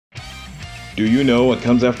Do you know what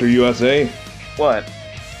comes after USA? What?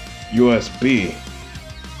 USB.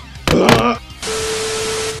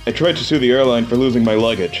 I tried to sue the airline for losing my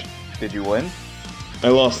luggage. Did you win? I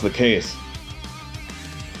lost the case.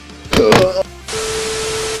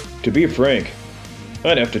 To be frank,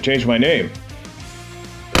 I'd have to change my name.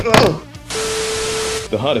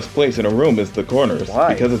 The hottest place in a room is the corners.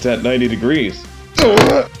 Why? Because it's at 90 degrees.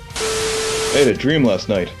 I had a dream last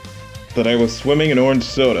night that I was swimming in orange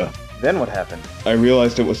soda. Then what happened? I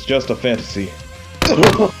realized it was just a fantasy.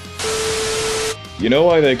 You know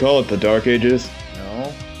why they call it the Dark Ages?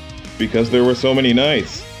 No. Because there were so many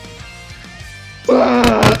nights.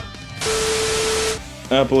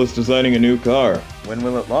 Apple is designing a new car. When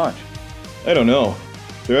will it launch? I don't know.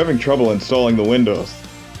 They're having trouble installing the windows.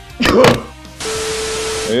 I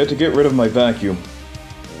had to get rid of my vacuum.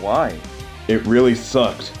 Why? It really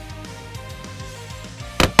sucked.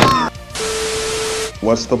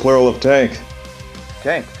 What's the plural of tank?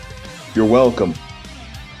 Tank. You're welcome.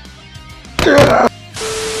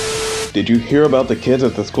 Did you hear about the kids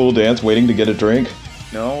at the school dance waiting to get a drink?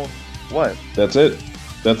 No. What? That's it.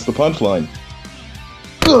 That's the punchline.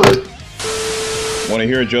 Want to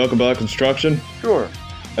hear a joke about construction? Sure.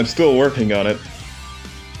 I'm still working on it.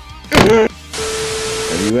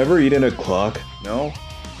 Have you ever eaten a clock? No.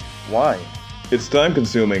 Why? It's time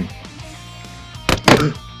consuming.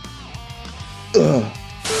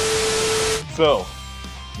 So,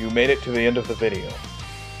 you made it to the end of the video.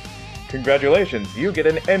 Congratulations, you get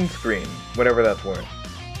an end screen, whatever that's worth.